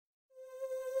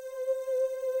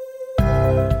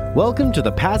Welcome to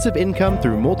the Passive Income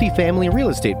Through Multifamily Real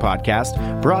Estate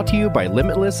podcast, brought to you by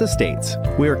Limitless Estates,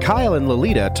 where Kyle and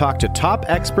Lolita talk to top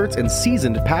experts and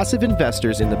seasoned passive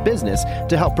investors in the business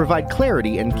to help provide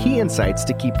clarity and key insights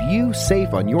to keep you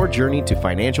safe on your journey to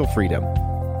financial freedom.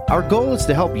 Our goal is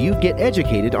to help you get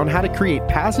educated on how to create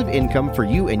passive income for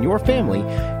you and your family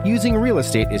using real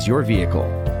estate as your vehicle.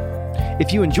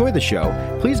 If you enjoy the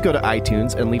show, please go to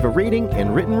iTunes and leave a rating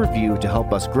and written review to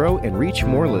help us grow and reach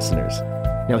more listeners.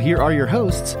 Now here are your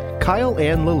hosts, Kyle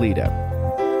and Lolita.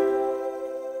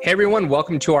 Hey everyone,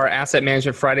 welcome to our Asset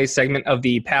Management Friday segment of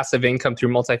the Passive Income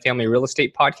Through Multifamily Real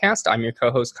Estate podcast. I'm your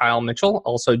co-host, Kyle Mitchell,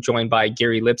 also joined by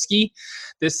Gary Lipsky.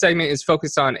 This segment is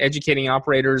focused on educating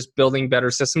operators, building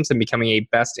better systems, and becoming a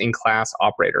best-in-class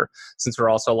operator. Since we're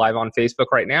also live on Facebook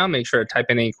right now, make sure to type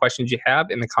in any questions you have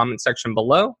in the comment section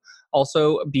below.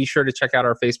 Also, be sure to check out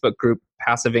our Facebook group,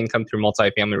 Passive Income Through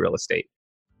Multifamily Real Estate.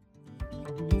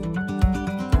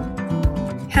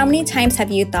 How many times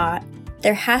have you thought,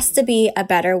 there has to be a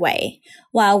better way,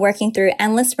 while working through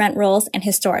endless rent rolls and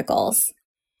historicals?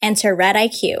 Enter Red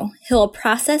IQ, who will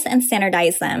process and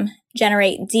standardize them,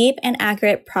 generate deep and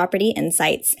accurate property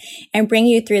insights, and bring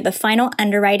you through the final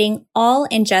underwriting all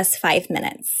in just 5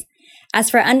 minutes. As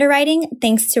for underwriting,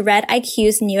 thanks to Red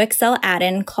IQ's new Excel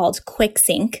add-in called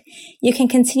QuickSync, you can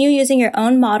continue using your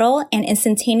own model and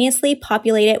instantaneously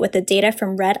populate it with the data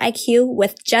from Red IQ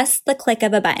with just the click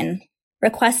of a button.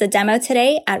 Request a demo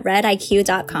today at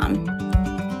rediq.com.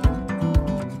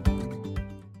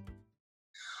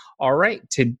 All right,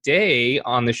 today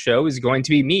on the show is going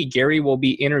to be me. Gary will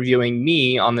be interviewing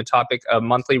me on the topic of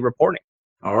monthly reporting.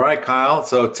 All right, Kyle.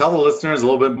 So tell the listeners a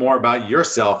little bit more about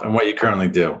yourself and what you currently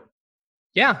do.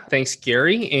 Yeah, thanks,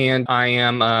 Gary. And I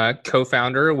am a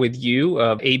co-founder with you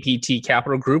of APT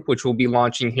Capital Group, which will be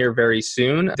launching here very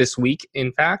soon, this week,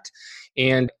 in fact.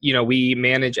 And, we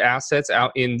manage assets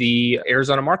out in the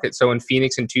Arizona market. So in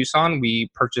Phoenix and Tucson,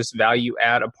 we purchase value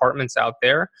add apartments out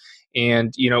there.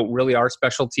 And, really our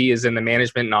specialty is in the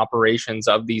management and operations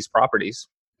of these properties.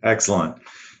 Excellent.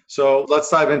 So let's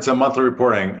dive into monthly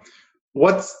reporting.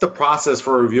 What's the process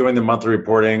for reviewing the monthly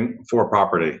reporting for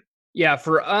property? Yeah,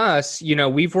 for us,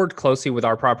 we've worked closely with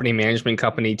our property management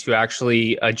company to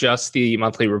actually adjust the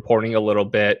monthly reporting a little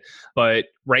bit. But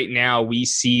right now we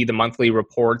see the monthly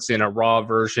reports in a raw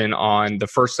version on the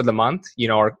first of the month.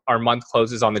 Our month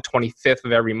closes on the 25th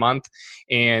of every month,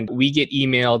 and we get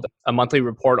emailed a monthly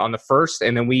report on the first,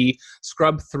 and then we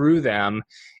scrub through them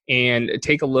and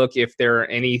take a look if there are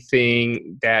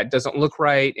anything that doesn't look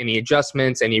right, any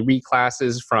adjustments, any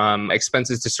reclasses from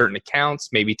expenses to certain accounts,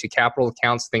 maybe to capital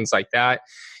accounts, things like that.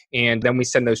 And then we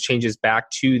send those changes back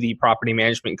to the property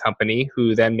management company,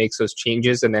 who then makes those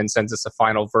changes and then sends us a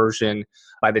final version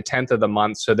by the 10th of the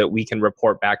month so that we can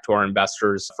report back to our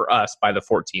investors for us by the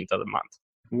 14th of the month.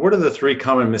 What are the 3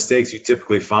 common mistakes you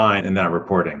typically find in that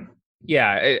reporting?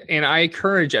 Yeah, and I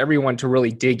encourage everyone to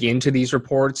really dig into these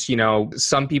reports.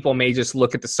 Some people may just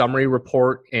look at the summary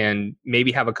report and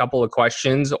maybe have a couple of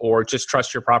questions, or just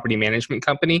trust your property management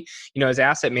company. As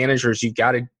asset managers, you've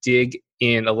got to dig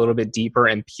in a little bit deeper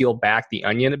and peel back the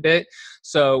onion a bit.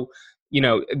 So,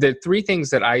 the 3 things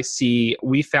that I see,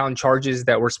 we found charges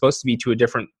that were supposed to be to a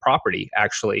different property,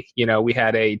 actually. We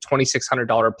had a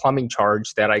 $2,600 plumbing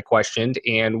charge that I questioned,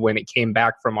 and when it came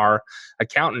back from our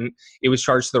accountant, it was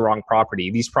charged to the wrong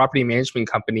property. These property management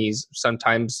companies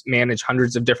sometimes manage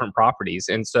hundreds of different properties,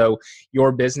 and so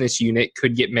your business unit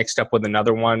could get mixed up with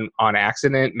another one on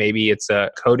accident. Maybe it's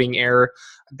a coding error.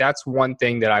 That's one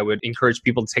thing that I would encourage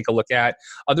people to take a look at.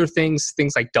 Other things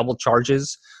like double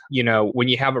charges. When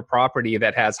you have a property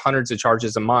that has hundreds of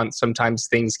charges a month, sometimes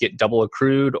things get double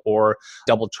accrued or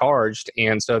double charged.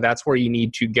 And so that's where you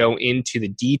need to go into the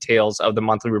details of the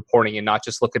monthly reporting and not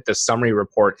just look at the summary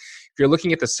report. If you're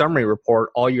looking at the summary report,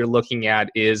 all you're looking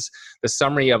at is the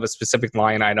summary of a specific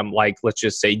line item, like let's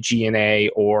just say G&A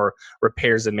or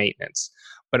repairs and maintenance.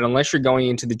 But unless you're going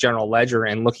into the general ledger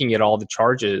and looking at all the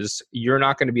charges, you're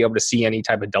not going to be able to see any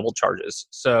type of double charges.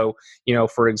 So,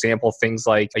 for example, things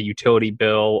like a utility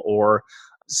bill or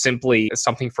simply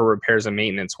something for repairs and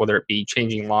maintenance, whether it be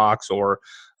changing locks or,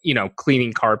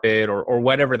 cleaning carpet or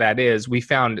whatever that is. We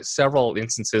found several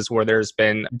instances where there's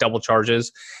been double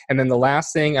charges. And then the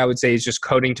last thing I would say is just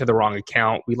coding to the wrong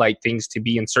account. We like things to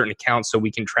be in certain accounts so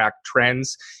we can track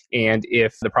trends. And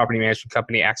if the property management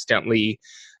company accidentally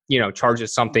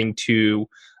charges something to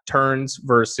turns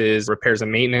versus repairs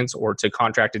and maintenance or to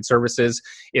contracted services,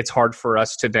 it's hard for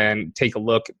us to then take a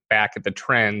look back at the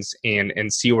trends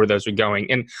and see where those are going.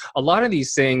 And a lot of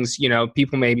these things,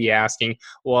 people may be asking,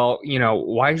 well,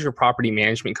 why is your property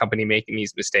management company making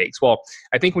these mistakes? Well,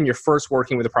 I think when you're first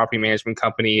working with a property management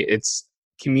company, it's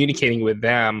communicating with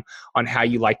them on how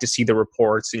you like to see the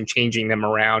reports and changing them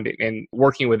around and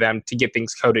working with them to get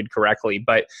things coded correctly.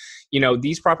 But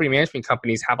these property management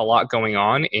companies have a lot going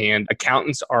on, and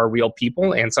accountants are real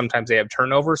people, and sometimes they have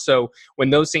turnover. So when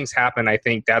those things happen, I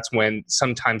think that's when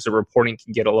sometimes the reporting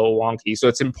can get a little wonky. So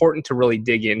it's important to really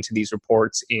dig into these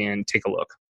reports and take a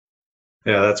look.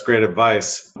 Yeah, that's great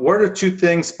advice. What are 2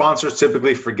 things sponsors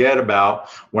typically forget about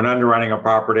when underwriting a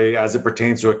property as it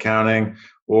pertains to accounting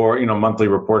or, monthly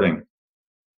reporting?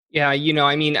 Yeah,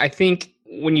 I think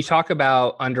when you talk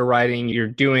about underwriting, you're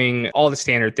doing all the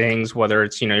standard things, whether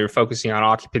it's, you're focusing on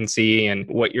occupancy and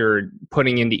what you're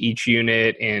putting into each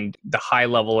unit and the high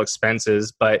level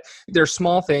expenses. But there's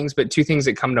small things, but 2 things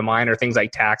that come to mind are things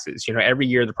like taxes. Every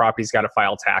year the property's got to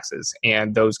file taxes,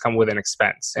 and those come with an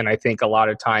expense. And I think a lot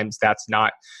of times that's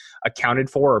not accounted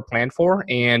for or planned for.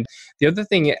 And the other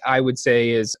thing I would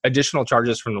say is additional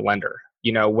charges from the lender.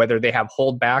 Whether they have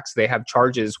holdbacks, they have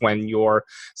charges when you're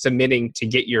submitting to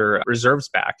get your reserves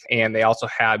back. And they also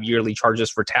have yearly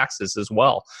charges for taxes as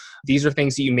well. These are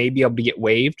things that you may be able to get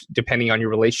waived depending on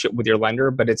your relationship with your lender.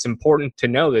 But it's important to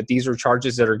know that these are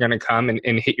charges that are going to come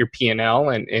and hit your P&L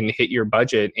and hit your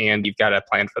budget, and you've got to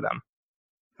plan for them.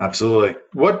 Absolutely.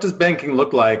 What does banking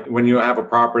look like when you have a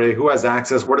property? Who has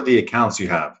access? What are the accounts you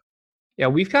have? Yeah,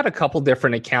 we've got a couple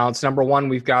different accounts. Number one,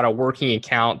 we've got a working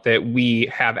account that we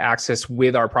have access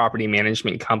with our property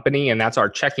management company, and that's our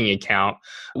checking account.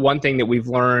 One thing that we've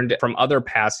learned from other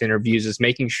past interviews is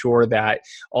making sure that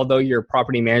although your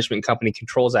property management company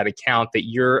controls that account, that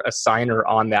you're a signer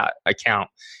on that account.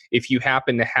 If you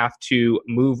happen to have to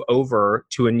move over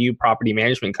to a new property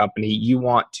management company, you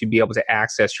want to be able to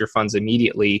access your funds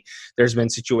immediately. There's been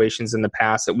situations in the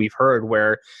past that we've heard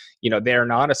where they're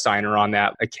not a signer on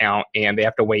that account and they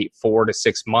have to wait 4 to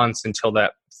 6 months until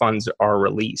that funds are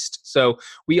released. So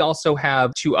we also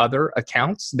have 2 other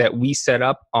accounts that we set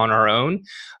up on our own,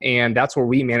 and that's where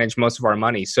we manage most of our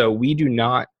money. So we do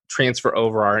not transfer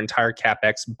over our entire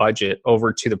CapEx budget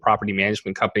over to the property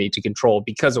management company to control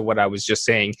because of what I was just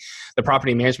saying. The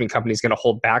property management company is going to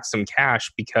hold back some cash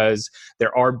because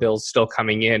there are bills still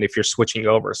coming in if you're switching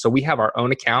over. So we have our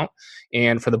own account,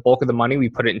 and for the bulk of the money, we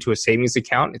put it into a savings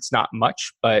account. It's not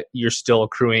much, but you're still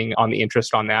accruing on the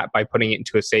interest on that by putting it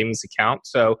into a savings account.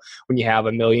 So when you have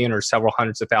 $1 million or several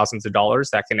hundreds of thousands of dollars,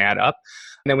 that can add up.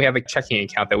 And then we have a checking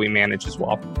account that we manage as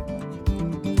well.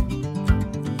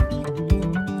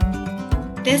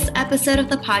 This episode of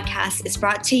the podcast is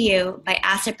brought to you by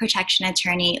asset protection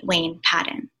attorney Wayne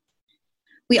Patton.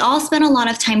 We all spend a lot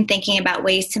of time thinking about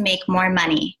ways to make more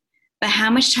money, but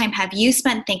how much time have you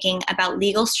spent thinking about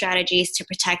legal strategies to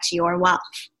protect your wealth?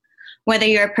 Whether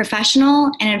you're a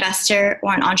professional, an investor,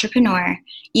 or an entrepreneur,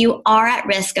 you are at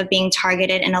risk of being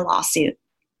targeted in a lawsuit.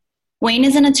 Wayne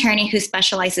is an attorney who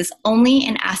specializes only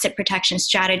in asset protection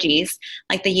strategies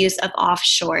like the use of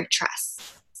offshore trusts.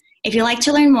 If you'd like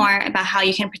to learn more about how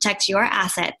you can protect your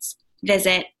assets,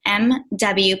 visit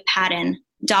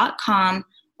mwpatton.com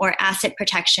or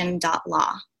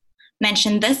assetprotection.law.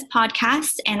 Mention this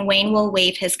podcast and Wayne will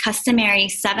waive his customary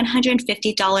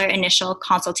 $750 initial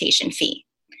consultation fee.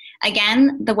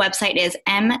 Again, the website is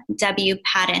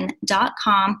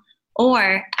mwpatton.com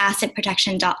or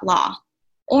assetprotection.law.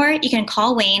 Or you can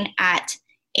call Wayne at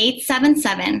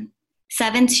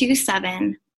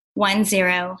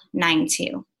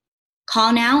 877-727-1092.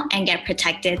 Call now and get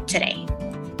protected today.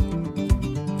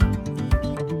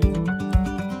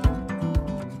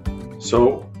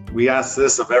 So we ask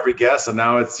this of every guest, and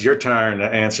now it's your turn to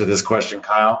answer this question,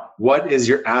 Kyle. What is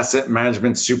your asset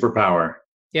management superpower?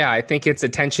 Yeah, I think it's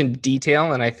attention to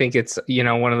detail. And I think it's,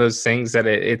 one of those things that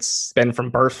it's been from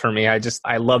birth for me. I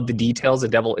love the details. The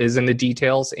devil is in the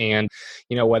details. And,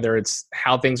 whether it's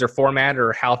how things are formatted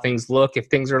or how things look, if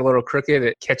things are a little crooked,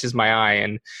 it catches my eye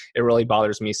and it really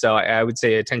bothers me. So I would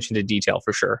say attention to detail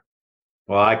for sure.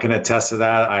 Well, I can attest to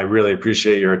that. I really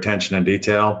appreciate your attention to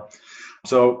detail.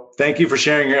 So thank you for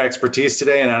sharing your expertise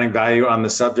today and adding value on the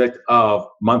subject of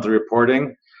monthly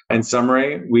reporting. In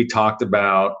summary, we talked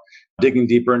about digging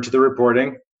deeper into the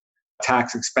reporting,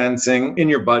 tax expensing in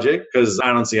your budget, because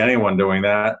I don't see anyone doing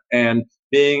that, and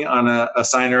being on a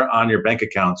signer on your bank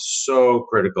account. So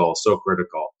critical, so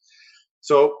critical.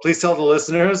 So please tell the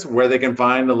listeners where they can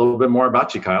find a little bit more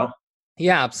about you, Kyle.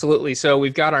 Yeah, absolutely. So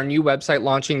we've got our new website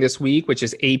launching this week, which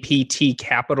is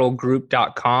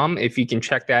aptcapitalgroup.com. If you can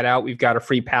check that out, we've got a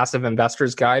free passive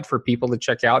investors guide for people to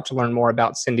check out to learn more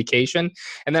about syndication.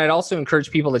 And then I'd also encourage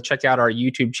people to check out our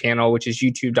YouTube channel, which is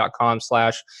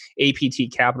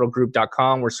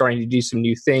youtube.com/aptcapitalgroup.com. We're starting to do some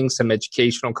new things, some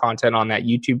educational content on that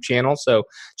YouTube channel. So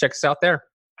check us out there.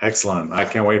 Excellent. I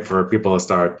can't wait for people to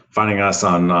start finding us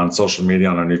on social media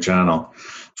on our new channel.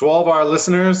 To all of our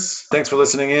listeners, thanks for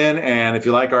listening in. And if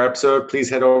you like our episode, please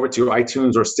head over to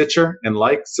iTunes or Stitcher and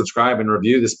like, subscribe, and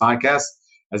review this podcast,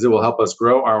 as it will help us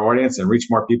grow our audience and reach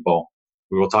more people.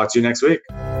 We will talk to you next week.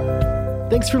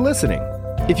 Thanks for listening.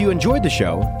 If you enjoyed the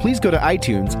show, please go to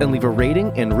iTunes and leave a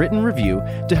rating and written review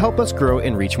to help us grow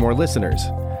and reach more listeners.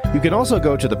 You can also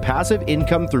go to the Passive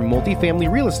Income Through Multifamily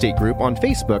Real Estate group on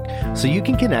Facebook so you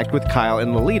can connect with Kyle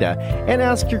and Lolita and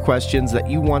ask your questions that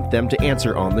you want them to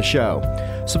answer on the show.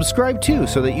 Subscribe too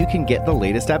so that you can get the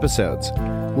latest episodes.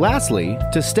 Lastly,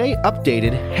 to stay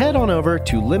updated, head on over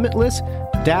to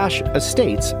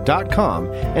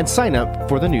limitless-estates.com and sign up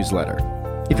for the newsletter.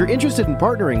 If you're interested in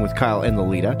partnering with Kyle and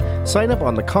Lolita, sign up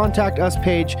on the Contact Us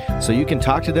page so you can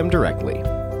talk to them directly.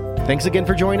 Thanks again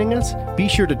for joining us. Be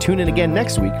sure to tune in again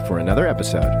next week for another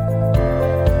episode.